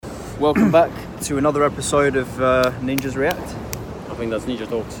Welcome back to another episode of Ninjas React. I think that's Ninja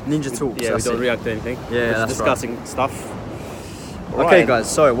Talks. Ninja Talks. Yeah, we don't react to anything. Yeah, We're just that's discussing stuff. Okay, guys.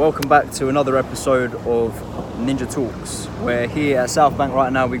 So welcome back to another episode of Ninja Talks. We're here at South Bank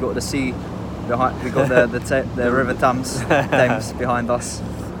right now. We got the sea behind. We got the River Thames behind us.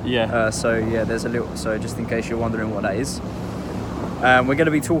 Yeah. There's a little. So just in case you're wondering what that is, we're going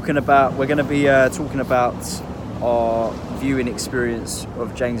to be talking about. We're going to be talking about our viewing experience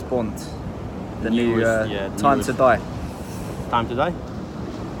of James Bond, the new Time to Die. Time to Die? Is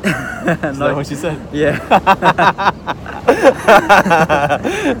No. that what you said? Yeah.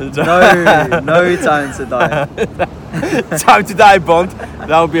 no Time to Die. Time to Die, Bond.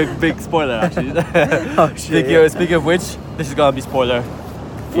 That would be a big spoiler, actually. Oh shit. Speaking of which, this is gonna be spoiler.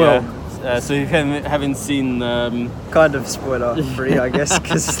 Well, so you haven't seen. Kind of spoiler free, I guess,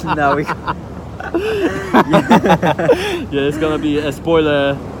 because now we. Yeah, it's gonna be a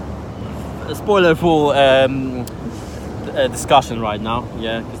spoiler full discussion right now.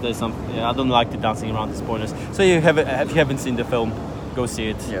 Yeah, because there's some. Yeah, I don't like the dancing around the spoilers. So if you haven't seen the film, go see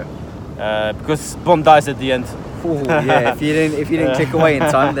it. Yeah. Because Bond dies at the end. Ooh, yeah. If you didn't click away in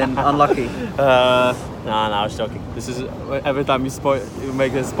time, then unlucky. No, I was joking. This is every time you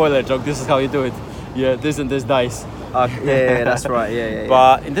make a spoiler joke. This is how you do it. Yeah, this and this dies. Yeah, that's right. Yeah.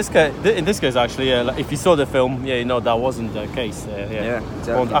 But in this case, actually, like, if you saw the film, you know that wasn't the case. Yeah,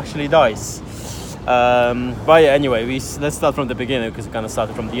 exactly. Bond actually dies. But yeah, anyway, let's start from the beginning because we kind of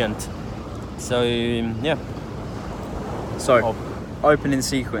started from the end. So yeah. So, opening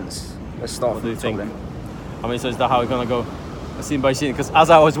sequence. Let's start What from do the you top think? then. I mean, so is that how we're gonna go, scene by scene? Because as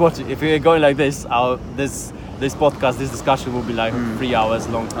I was watching, if we're going like this, this podcast, this discussion will be like 3 hours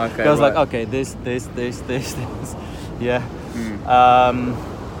long. Okay. Because right. like, okay, this. Yeah.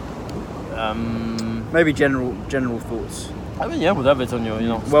 Maybe general thoughts. I mean, yeah, whatever it's on your,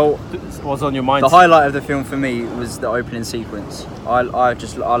 Well, what's on your mind. the highlight of the film for me was the opening sequence. I loved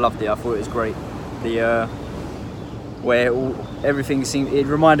it. I thought it was great. The where everything seemed. It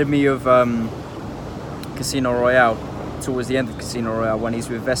reminded me of Casino Royale. Towards the end of Casino Royale, when he's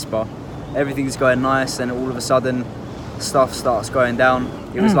with Vespa, everything's going nice, and all of a sudden, stuff starts going down.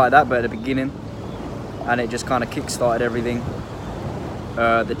 It was like that, but at the beginning, and it just kind of kick-started everything.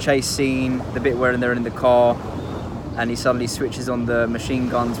 The chase scene, the bit where they're in the car, and he suddenly switches on the machine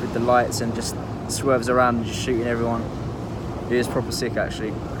guns with the lights and just swerves around and just shooting everyone. It is proper sick,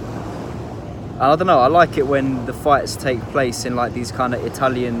 actually. And I don't know, I like it when the fights take place in like these kind of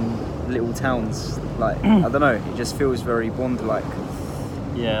Italian little towns. Like, I don't know, it just feels very Bond-like.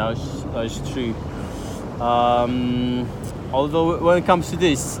 Yeah, that's true. Although when it comes to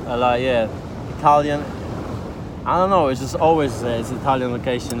this, Italian. I don't know. It's just always it's Italian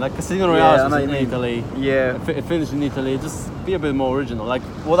location. Like Casino Royale was in Italy. Yeah. It finished in Italy. Just be a bit more original. Like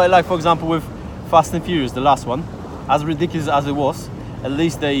what I like, for example, with Fast and Furious, the last one, as ridiculous as it was, at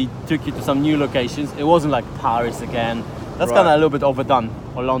least they took you to some new locations. It wasn't like Paris again. That's kind of a little bit overdone.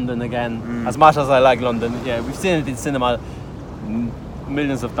 Or London again. As much as I like London, yeah, we've seen it in cinema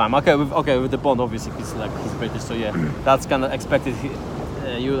millions of times. Okay, with the Bond, obviously, he's British, so yeah, that's kind of expected.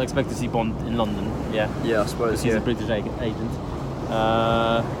 You would expect to see Bond in London, yeah. Yeah, I suppose. He's a British agent.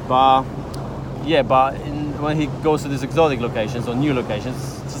 When he goes to these exotic locations or new locations,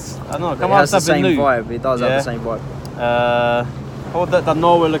 it's just, I don't know. Come it on, has the something same new. vibe. It does have the same vibe. That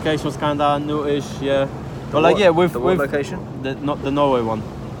Norway location was kind of newish, yeah. But what location? The Norway one.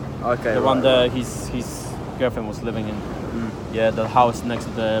 Okay. The one that his girlfriend was living in. Yeah, the house next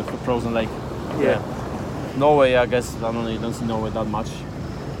to the frozen lake. Yeah. Norway, I guess. I don't know. You don't see Norway that much.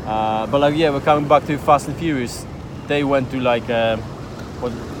 But we're coming back to Fast and Furious. They went to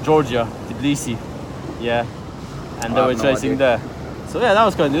Georgia, Tbilisi. Yeah, and they were chasing there. So yeah, that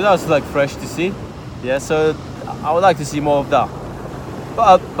was kind of, that was like fresh to see. Yeah, so I would like to see more of that.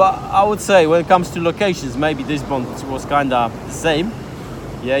 But I would say when it comes to locations, maybe this Bond was kind of the same.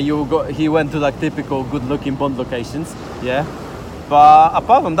 Yeah, he went to like typical good-looking Bond locations. Yeah, but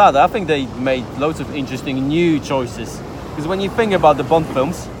apart from that, I think they made loads of interesting new choices. Because when you think about the Bond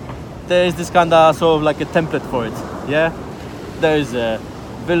films, there is this kind of sort of like a template for it. Yeah, there's a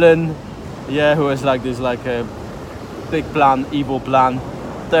villain, yeah, who has like this like a big plan, evil plan.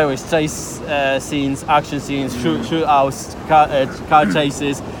 There is chase scenes, action scenes, shootouts, car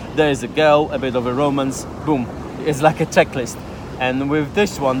chases. There is a girl, a bit of a romance. Boom, it's like a checklist. And with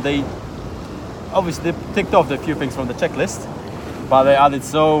this one, they obviously ticked off a few things from the checklist, but they added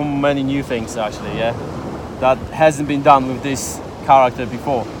so many new things actually, yeah, that hasn't been done with this character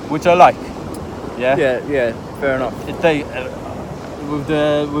before, which I like. Yeah, fair enough. With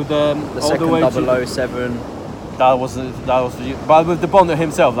the second 007. that was. But with the Bond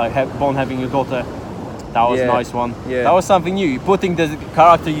himself, like Bond having a daughter, that was a Yeah. nice one. Yeah. That was something new. Putting the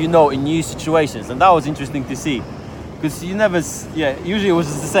character in new situations, and that was interesting to see. Because you never, usually it was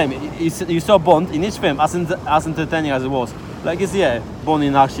just the same. You saw Bond in each film, as entertaining as it was. Like it's Bond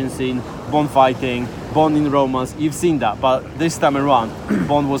in action scene, Bond fighting, Bond in romance. You've seen that, but this time around,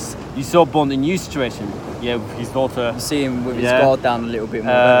 you saw Bond in new situation. Yeah, with his daughter. You see him with his Yeah. guard down a little bit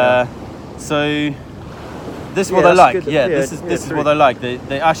more. don't So this is what Yeah, I that's like. good. Yeah, Yeah, this is true. what I like.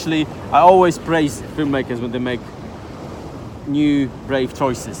 They actually, I always praise filmmakers when they make new brave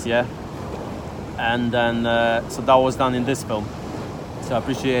choices. Yeah, and then so that was done in this film. So I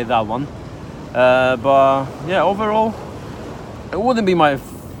appreciate that one. But yeah, overall, it wouldn't be my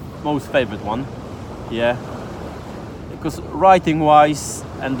most favorite one. Yeah, because writing wise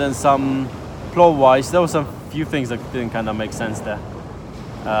and then some plot wise, there were some few things that didn't kind of make sense there.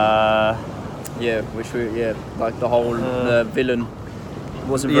 Yeah, like the whole the villain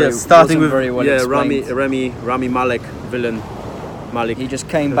wasn't starting wasn't with very well explained. Rami Malek villain. Malik. He just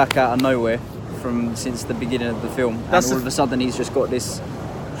came back out of nowhere since the beginning of the film, That's and all of a sudden he's just got this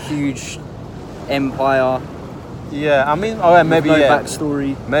huge empire. Yeah, I mean, maybe with no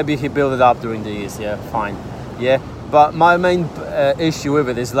backstory. Maybe he built it up during the years. Yeah, fine. Yeah, but my main issue with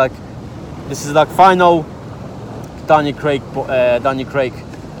it is like, this is like final Daniel Craig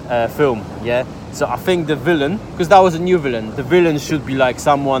film. Yeah, so I think the villain, because that was a new villain, the villain should be like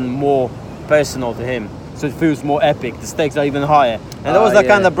someone more personal to him, so it feels more epic. The stakes are even higher, and that was that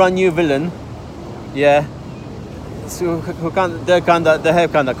kind of brand new villain. Yeah, so they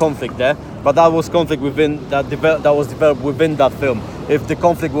have kind of conflict there, but that was conflict within that was developed within that film. If the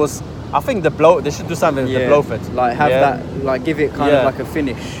conflict was, I think they should do something with the Blofeld. Like have that, like give it kind of like a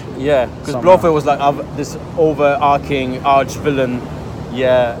finish. Yeah, because somehow. Blofeld was like this overarching arch villain.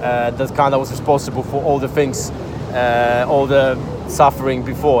 Yeah, that kind of was responsible for all the things, all the suffering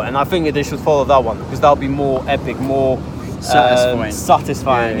before, and I think they should follow that one because that'll be more epic, more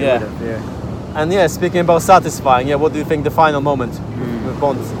satisfying. Yeah. And yeah, speaking about satisfying, what do you think the final moment with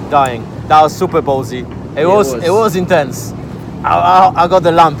Bond dying? That was super ballsy. It was intense. I got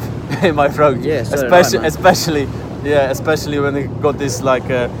the lump in my throat. Yeah, so especially when he got this like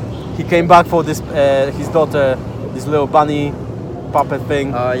he came back for this his daughter, this little bunny puppet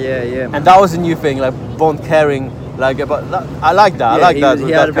thing. Yeah. And that was a new thing, like Bond caring. Like, but I like that. Yeah, I like that.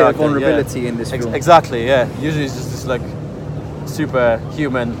 He had a bit of vulnerability in this film. Exactly. Yeah. Usually it's just this like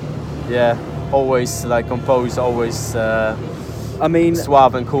superhuman. Yeah. Always like composed. Always. I mean,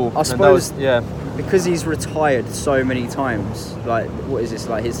 suave and cool. I suppose. And that was, because he's retired so many times. Like, what is this?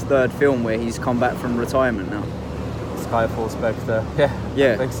 Like his third film where he's come back from retirement now. Skyfall, Spectre.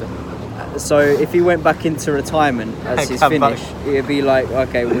 Yeah. I think so. So if he went back into retirement as his finish, it'd be like,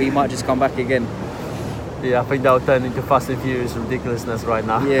 okay, well he might just come back again. Yeah, I think that would turn into Fast and Furious ridiculousness right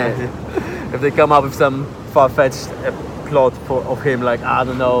now. Yeah. If they come up with some far-fetched plot of him, like, I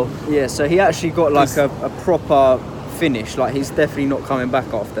don't know. Yeah, so he actually got like a proper finish. Like he's definitely not coming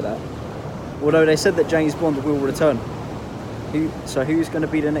back after that. Although they said that James Bond will return. Who's going to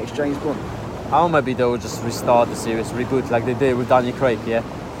be the next James Bond? How maybe they will just restart the series, reboot like they did with Daniel Craig. Yeah.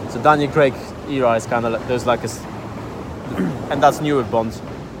 So Daniel Craig era is kind of like, there's like and that's new with Bond.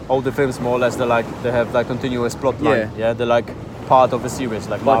 All the films more or less they have like continuous plot line. Yeah, they're like part of a series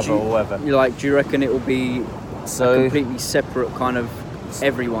like Marvel or whatever. Do you reckon it will be a completely separate kind of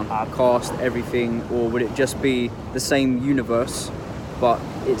everyone, cast, everything, or would it just be the same universe, but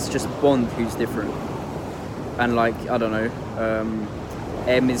it's just Bond who's different? And like, I don't know,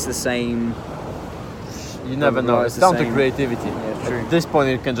 M is the same. You never know. It's down to creativity. Yeah, true. At this point,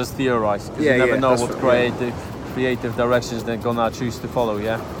 you can just theorize because you never know what creative directions they're gonna choose to follow.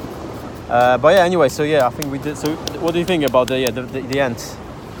 Yeah. But yeah, anyway, so yeah, I think we did. So, what do you think about the end?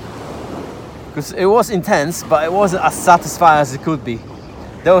 Because it was intense, but it wasn't as satisfying as it could be.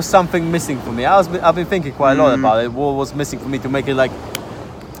 There was something missing for me. I've been thinking quite a lot about it. What was missing for me to make it like,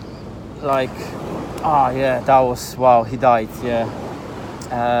 that was wow. He died.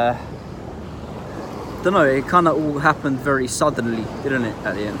 Yeah. Don't know, it kind of all happened very suddenly, didn't it,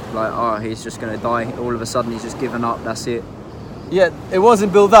 at the end? Like, he's just going to die. All of a sudden, he's just given up, that's it. Yeah, it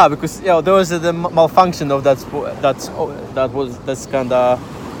wasn't built up because there was the malfunction of that's kind of,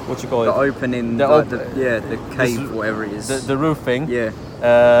 what you call it? The opening, the cave, whatever it is. The roof thing. Yeah.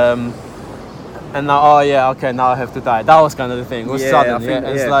 And now, now I have to die. That was kind of the thing. It was sudden,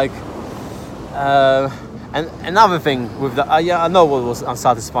 It's like... And another thing with that, I know what was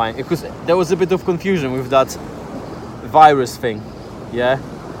unsatisfying because there was a bit of confusion with that virus thing. Yeah,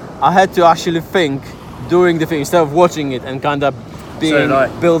 I had to actually think during the thing instead of watching it and kind of being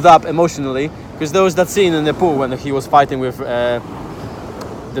built up emotionally Because there was that scene in the pool when he was fighting with the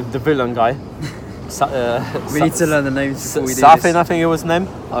villain guy. We need to learn the names before we do Safin, this. I think it was his name.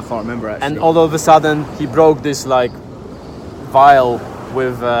 I can't remember actually. And all of a sudden, he broke this like vial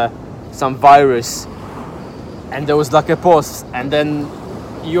with some virus, and there was like a pause, and then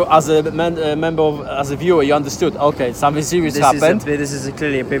you, as a member of, as a viewer, you understood. Okay, something serious happened. This is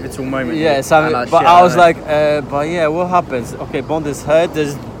clearly a pivotal moment. Yeah, here. something. And But I was like, but yeah, what happens? Okay, Bond is hurt.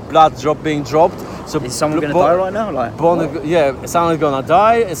 There's blood being dropped. So is someone going to die right now? Like, Bond, yeah, someone's gonna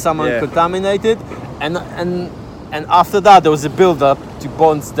die. Is someone Yeah. contaminated? And after that, there was a build-up to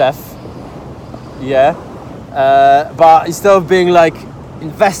Bond's death. Yeah, but instead of being like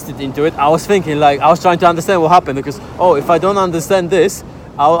invested into it, I was thinking like I was trying to understand what happened, because if I don't understand this,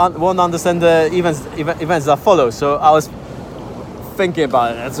 won't understand the events that follow. So I was thinking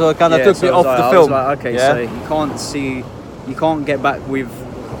about it, and so it kind of took me off the film. I was like, okay, yeah? so you can't get back with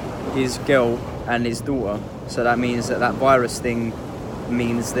his girl and his daughter. So that means that virus thing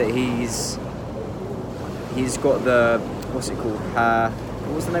means that he's got the, what's it called?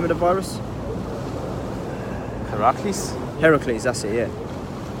 What was the name of the virus? Heracles, that's it, yeah.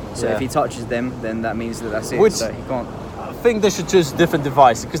 So Yeah. if he touches them, then that means that's it. Which- so he can't. I think they should choose a different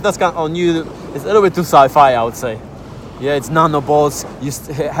device, because that's kind of on you. It's a little bit too sci-fi, I would say. Yeah, it's nanobots. You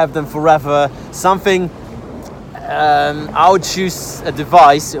have them forever. Something. I would choose a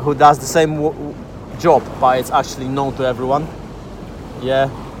device who does the same job, but it's actually known to everyone. Yeah.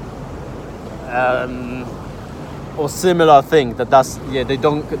 Or similar thing that does. Yeah, they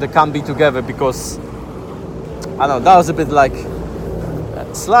can't be together because. I don't know. That was a bit like.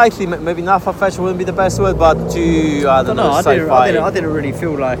 Slightly, maybe not far-fetched wouldn't be the best word, but too, I don't know, sci-fi. I didn't really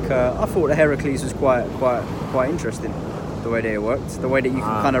feel like. I thought the Heracles was quite interesting. The way that it worked, the way that you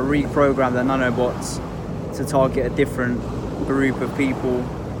can kind of reprogram the nanobots to target a different group of people.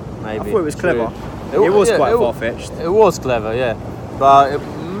 Maybe. I thought it was clever. It was yeah, quite far-fetched. It was clever, yeah. But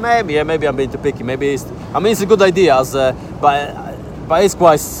maybe I'm being too picky. Maybe it's a good idea, but it's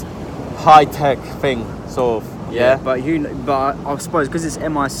quite high-tech thing, sort of. Yeah, but I suppose because it's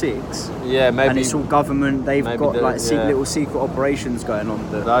MI6. Yeah, maybe. And it's all government. They've got like yeah. little secret operations going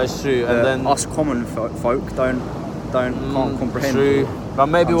on. That is true. And then us common folk can't comprehend. True, but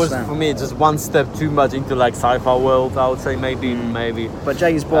maybe it was understand. for me just one step too much into like sci-fi world. I would say maybe. But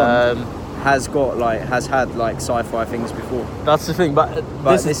James Bond has had like sci-fi things before. That's the thing. But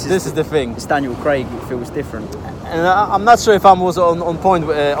this is the thing. It's Daniel Craig. It feels different. And I'm not sure if I was on point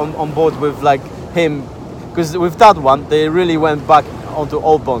on board with like him. Because with that one, they really went back onto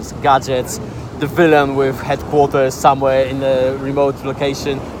old Bonds, gadgets, the villain with headquarters somewhere in a remote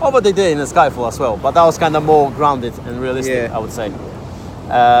location. Oh, but they did in the Skyfall as well. But that was kind of more grounded and realistic, I would say.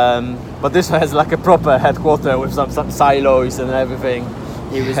 But this has like a proper headquarters with some silos and everything.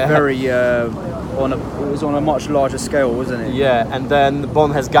 It was very it was on a much larger scale, wasn't it? Yeah, and then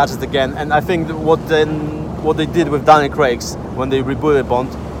Bond has gadgets again. And I think what they did with Daniel Craig's when they rebooted Bond.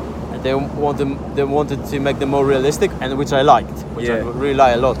 They wanted to make them more realistic, and which I liked, which I really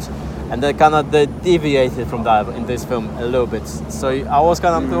like a lot. And they deviated from that in this film a little bit. So I was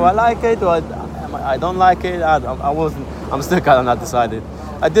kind of, do I like it? I don't like it? I'm still kind of not decided.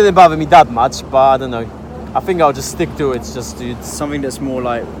 It didn't bother me that much, but I don't know. I think I'll just stick to it. Something that's more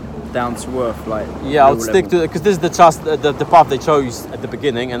like down to earth, like. Yeah, I would stick to it because this is the path they chose at the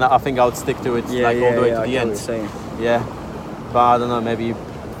beginning, and I think I would stick to it all the way to the end. Yeah, but I don't know, maybe.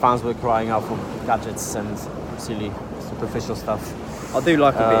 Fans were crying out for gadgets and silly, superficial stuff. I do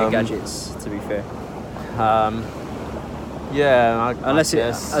like a bit of gadgets, to be fair. Yeah,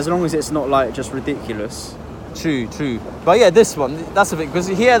 as long as it's not like just ridiculous. True. But yeah, this one, that's the thing, because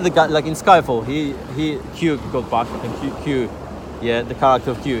here the guy, like in Skyfall, Q got back, and Q, the character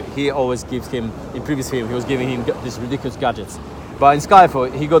of Q, he always gives him, in previous film, he was giving him these ridiculous gadgets. But in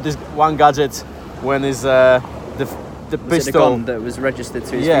Skyfall, he got this one gadget when his the pistol, the gun that was registered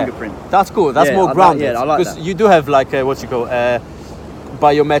to his fingerprint. That's cool. That's more grounded. I like because that. You do have like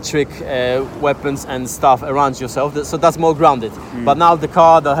biometric weapons and stuff around yourself, so that's more grounded. But now the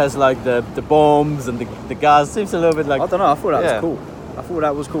car that has like the bombs and the gas seems a little bit like. I don't know. I thought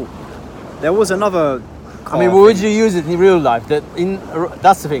that was cool. There was another. I mean, would you use it in real life?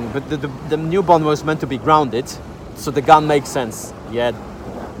 That's the thing. But the new Bond was meant to be grounded, so the gun makes sense. Yeah,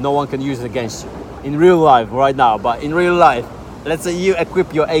 no one can use it against you. In real life right now, but in real life, let's say you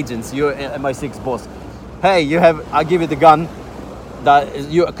equip your agents, you're MI6 boss. Hey, I give you the gun that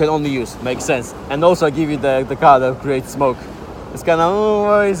you can only use, makes sense. And also I give you the car that creates smoke. It's kind of,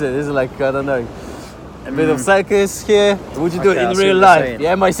 what is it? It's like, I don't know. A bit of Serkis here. Would you do it Okay, I in see real what you're life? saying.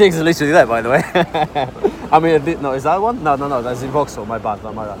 Yeah, MI6 is literally there, by the way. I mean, no, is that one? No, that's in Vauxhall. My bad.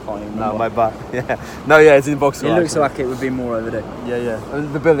 No, my bad. Can't even No, remember. my bad. Yeah. No, yeah, it's in Vauxhall. It looks actually. like it would be more over there. Yeah.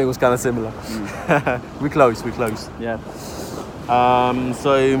 And the building was kind of similar. we closed. Yeah.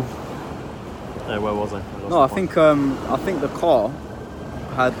 So, where was I? lost No, I the point. think the car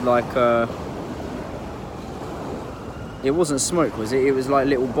had like it wasn't smoke, was it? It was like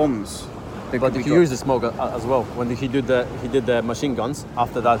little bombs. that But could be he dropped. used the smoke as well. When he did the machine guns.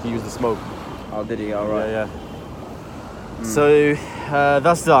 After that, he used the smoke. Oh, did he? All right. Yeah. So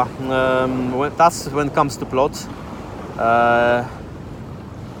that's that. That's when it comes to plot.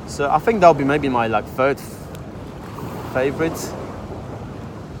 So I think that'll be maybe my like third favorite.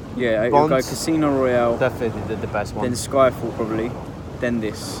 Yeah, it would go Bond. Casino Royale, Definitely the best one. then Skyfall probably, then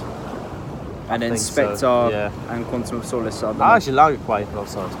this, and then think so, Spectre yeah. and Quantum of Solace. I don't know. I actually like it quite a lot of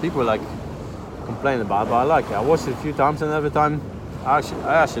songs. People like complain about it, but I like it. I watched it a few times and every time I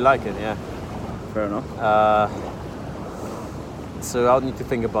actually like it. Yeah. Fair enough. So I'll need to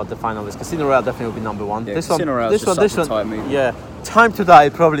think about the finalists. Casino Royale definitely will be number one. Yeah, this Casino one, Royale is this just one, such a tight movie. Yeah, Time to Die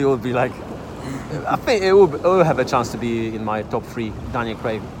probably will be like. I think it will have a chance to be in my top 3 Daniel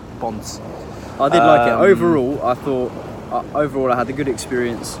Craig Bonds. I did like it. Um, Overall, I thought. Overall, I had a good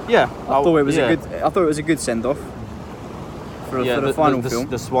experience. Yeah, I thought it was yeah. a good. I thought it was a good send off for the final film.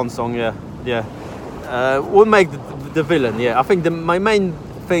 The swan song, yeah. Would make the villain. Yeah, I think my main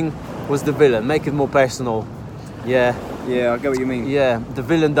thing was the villain. Make it more personal. Yeah. Yeah, I get what you mean. Yeah, the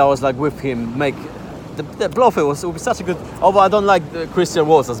villain that was like with him, make the Blofeld was such a good. Although I don't like Christian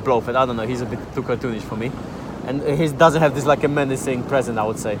Waltz as Blofeld, I don't know, he's a bit too cartoonish for me, and he doesn't have this like a menacing presence. I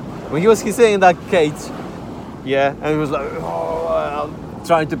would say when he's sitting in that cage, yeah, and he was like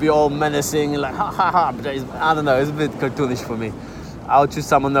trying to be all menacing, like ha ha ha. But I don't know, it's a bit cartoonish for me. I would choose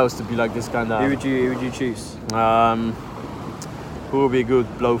someone else to be like this kind of. Who would you choose? Who would be a good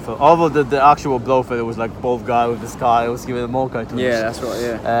Blofeld? Although the actual Blofeld was like bald guy with the sky, it was given more cartoonish. Yeah, that's right.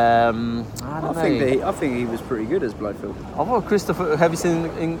 Yeah. I don't know. I think he was pretty good as Blofeld. Although Christopher, have you seen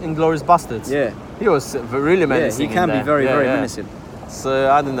Inglourious Bastards? Yeah. He was really Yeah, menacing. he can in be there. very, Yeah, very yeah. menacing.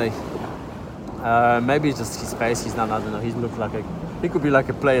 So I don't know. Maybe it's just his face. He's not. I don't know. He looks like he could be like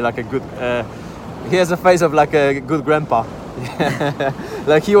a player, like a good. He has a face of like a good grandpa.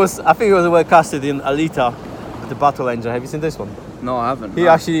 Like he was. I think he was well casted in Alita, the Battle Angel. Have you seen this one? No, I haven't. He no.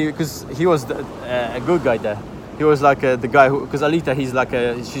 actually, because he was a good guy there. He was like the guy who, because Alita, she's like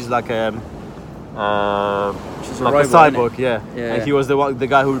a She's a like robot, a cyborg, yeah. Yeah. And he was the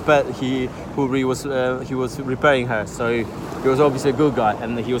guy who repaired, he was repairing her. So he was obviously a good guy,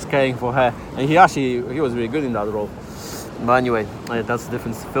 and he was caring for her. And he was really good in that role. But anyway, that's a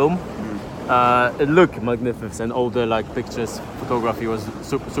different film. It looked magnificent. All the like pictures, photography was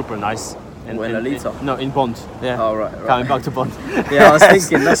super nice. In Alita? No, in Bond. Yeah. Oh, right. Coming back to Bond. Yeah, I was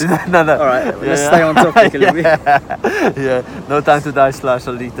thinking. That's, no. All right, let's stay on topic a little bit. Yeah. No Time to Die /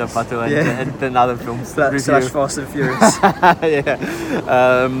 Alita, Battle Angel, Yeah. and then other films. Slash Fast and Furious. Yeah.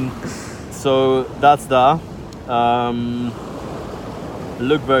 So that's that.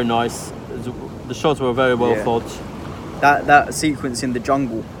 Looked very nice. The shots were very well Yeah. thought. That sequence in the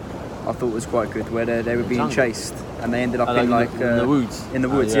jungle, I thought was quite good, where they were being Jungle? chased and they ended up I in like like in the woods. In the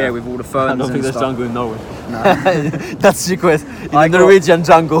woods, yeah. yeah, with all the ferns I don't think and there's stuff. jungle in Norway. No. That's secret. In I the got- Norwegian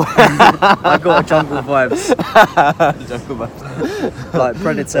jungle. I got jungle vibes, Jungle vibes. like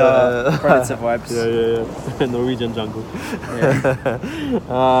predator vibes. Yeah. Norwegian jungle. Yeah.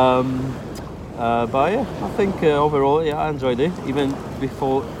 But yeah, I think overall, yeah, I enjoyed it. Even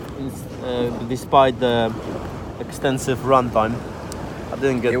before, despite the extensive runtime, I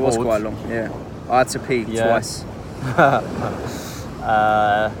didn't get It bored. was quite long. Yeah, I had to pee Yeah. twice.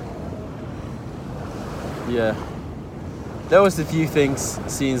 Yeah. There was a few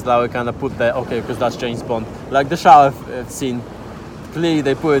scenes that we kind of put there, okay, because that's James Bond. Like the shower scene, clearly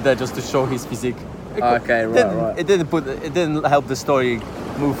they put it there just to show his physique. Okay, right. It didn't help the story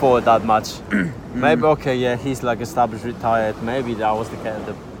move forward that much. Maybe okay, yeah, he's like established, retired. Maybe that was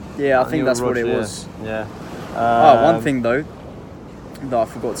the Yeah, I think new that's what Roger, it was. Yeah. One thing though that I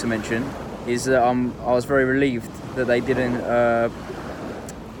forgot to mention is that I was very relieved that they didn't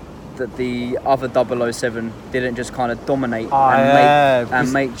that the other 007 didn't just kind of dominate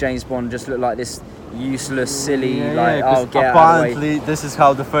and make James Bond just look like this useless, silly, like 'cause get out of the way. apparently this is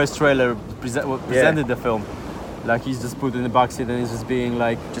how the first trailer presented the film. Like he's just put in the backseat and he's just being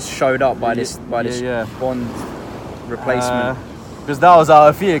like Just showed up by this yeah. Bond replacement. Because that was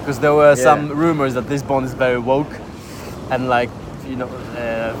our fear. Because there were Yeah. some rumors that this Bond is very woke and like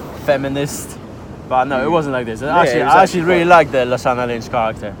feminist. But no, it wasn't like this. it Actually, was I actually actually really liked the Lashana Lynch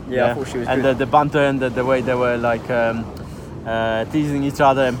character. Yeah, I thought she was and good. the banter and the way they were like teasing each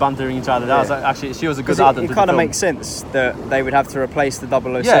other and bantering each other. That was actually, she was a good Because add-on it to kind the of film. makes sense that they would have to replace the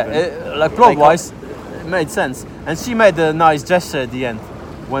 007. Yeah, like plot-wise, it made sense. And she made a nice gesture at the end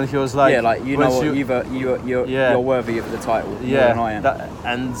when he was like, yeah, like you when know what, she- you're worthy of the title more than I am.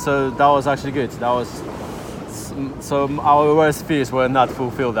 and so that was actually good. That was so our worst fears were not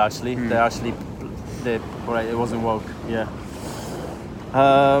fulfilled. Actually, Hmm. they actually did. Right, it wasn't woke. Yeah.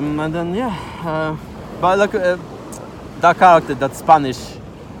 And then but look, that character, that Spanish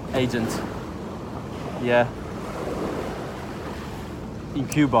agent. Yeah. In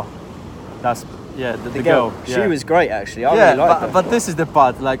Cuba, that's the girl. She yeah. was great actually. I Yeah, really liked her. but this is the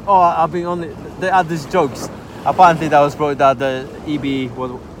part. Like, I've been only. They add these jokes. Apparently, that was probably that the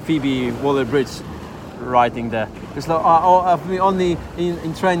Phoebe Waller-Bridge writing there. It's like, I've been only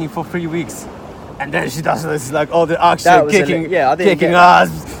in training for 3 weeks, and then she does this like all the action, That was kicking, I didn't kicking get ass,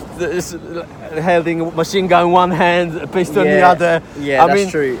 holding a machine gun in one hand, a pistol in the other. Yeah, I that's mean,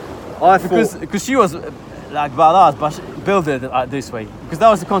 true. I thought because she was like badass, but she built it this way because that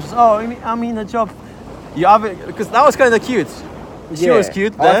was the conscious. Oh, I mean a job. You have it because that was kind of cute. She Yeah, was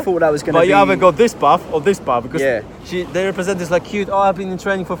cute. I there, thought that was gonna But you be- haven't got this path or this path because Yeah. they represent this like cute. Oh, I've been in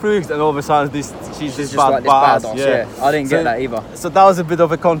training for 3 weeks, and all of a sudden she's this just bad, like this badass. badass. Yeah, I didn't get that either. So that was a bit of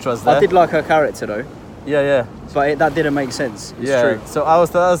a contrast there. I did like her character though, Yeah. but that didn't make sense. It's Yeah. true. So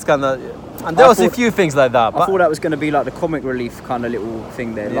that was kind of, and there I was a thought- few things like that. I But thought that was going to be like the comic relief kind of little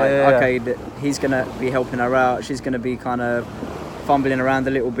thing there. Like, Yeah. okay, he's going to be helping her out. She's going to be kind of fumbling around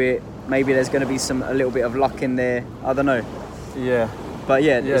a little bit. Maybe there's going to be a little bit of luck in there. I don't know. yeah. But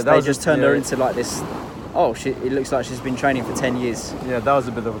yeah, Yeah, that they was just just- turned her yeah. into like this. Oh, it looks like she's been training for 10 years. Yeah, that was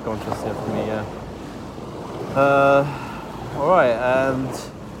a bit of a contrast here for me. Yeah. All right,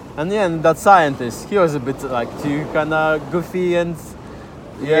 and yeah, and that scientist, he was a bit like too kind of goofy and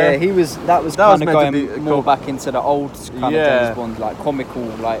Yeah, he was. That was That was kind of meant to going be more back into the old kind Yeah. of James Bond, like comical.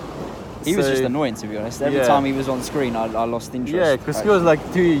 Like he was So- just annoying to be honest. Every Yeah. time he was on screen, I lost interest. Yeah, because he was like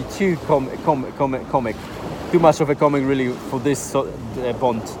too comic, too much of a comic really for this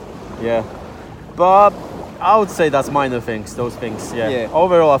Bond. Yeah, but I would say that's minor things, those things. Yeah. Yeah.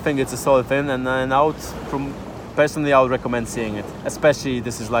 Overall, I think it's a solid thing, and I would personally I would recommend seeing it. Especially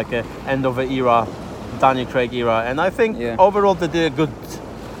this is like a end of an era, Daniel Craig era, and I think Yeah. overall they did a good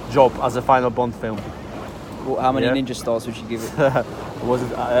job as a final Bond film. How many Yeah. ninja stars would you give it? Was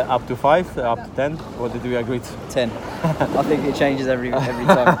it up to 5, up to 10? What did we agree to? 10. I think it changes every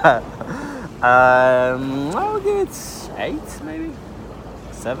time. I would give it 8, maybe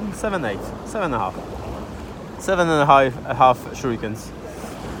 7, 7, 8, 7.5, 7.5 shurikens.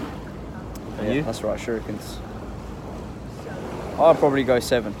 And Yeah, you? that's right, shurikens. I'll probably go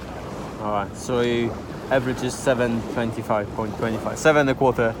 7. All right. So you average is 7.25,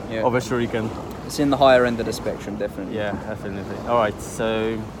 7.25 Yeah. of a shuriken. It's in the higher end of the spectrum, definitely. Yeah, definitely. All right.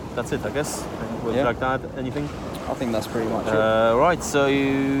 So that's it, I guess. Would you Yeah. like to add anything? I think that's pretty much it. Right. So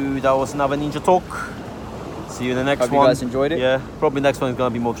that was another Ninja Talk. See you in the next Hope you one. guys enjoyed it. Yeah. Probably next one is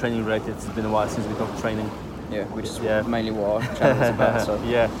gonna be more training related. It's been a while since we talked training. Yeah, which is Yeah. mainly what our channel is about. So.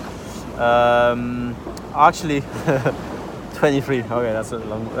 Yeah. Actually, 23. Okay, that's a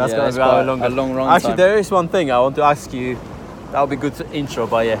long. That's Yeah, gonna that's be our quite longest. a long run Actually, time. there is one thing I want to ask you. That would be good to intro,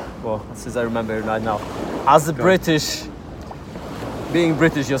 but yeah. Well, since I remember it right now, as a Go on. British, being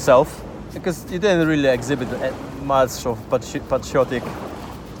British yourself, because you didn't really exhibit much of patriotic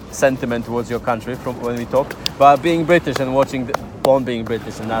sentiment towards your country from when we talk, but being British and watching Bond being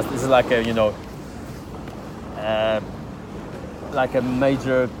British, and that this is like a like a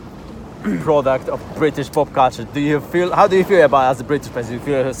major product of British pop culture. How do you feel about it as a British person? Do you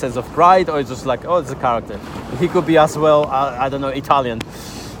feel a sense of pride, or just like, oh, it's a character? He could be as well, I don't know, Italian.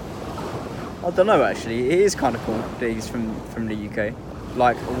 I don't know actually. It is kind of cool that he's from the UK.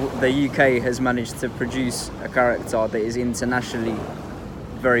 Like the UK has managed to produce a character that is internationally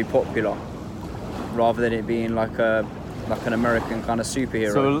very popular, rather than it being like an American kind of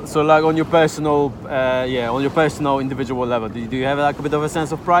superhero. So like on your personal, on your personal individual level, do you have like a bit of a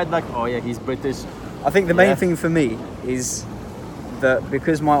sense of pride? Like, oh yeah, he's British. I think the main Yeah. thing for me is that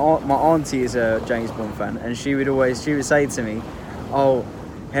because my auntie is a James Bond fan, and she would say to me, "Oh,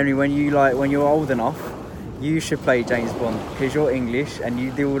 Henry, when you're old enough, you should play James Bond because you're English and you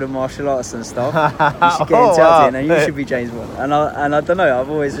do all the martial arts and stuff. You should get into acting and you should be James Bond." And I don't know. I've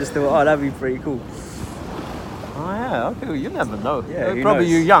always just thought, oh, that'd be pretty cool. Oh yeah, okay. Well, you never know. Yeah, who Probably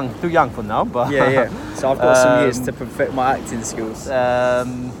knows? you're too young for now, but Yeah. So I've got some years Um, to perfect my acting skills.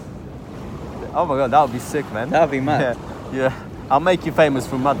 Oh my god, that would be sick, man. That'd be mad. Yeah. I'll make you famous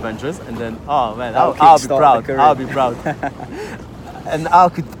from Adventures, and then oh man, That'll I'll be kickstart proud. the career. I'll be proud. And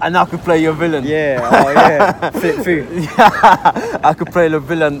I could play your villain. Yeah, oh yeah. Flip through. I could play the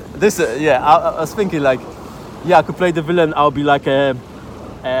villain. This, I was thinking like, yeah, I could play the villain. I'll be like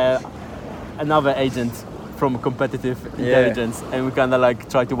another agent from competitive intelligence, and we kind of like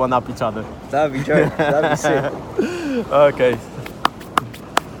try to one up each other. That'd be dope. That'd be sick. Okay.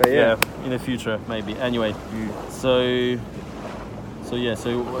 But yeah. In the future maybe. Anyway, so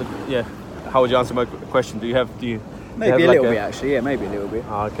how would you answer my question? Do you have Maybe a like little bit actually. Yeah, maybe a little bit.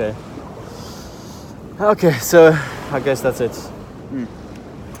 Okay. Okay, so I guess that's it.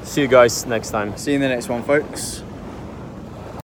 See you guys next time. See you in the next one, folks.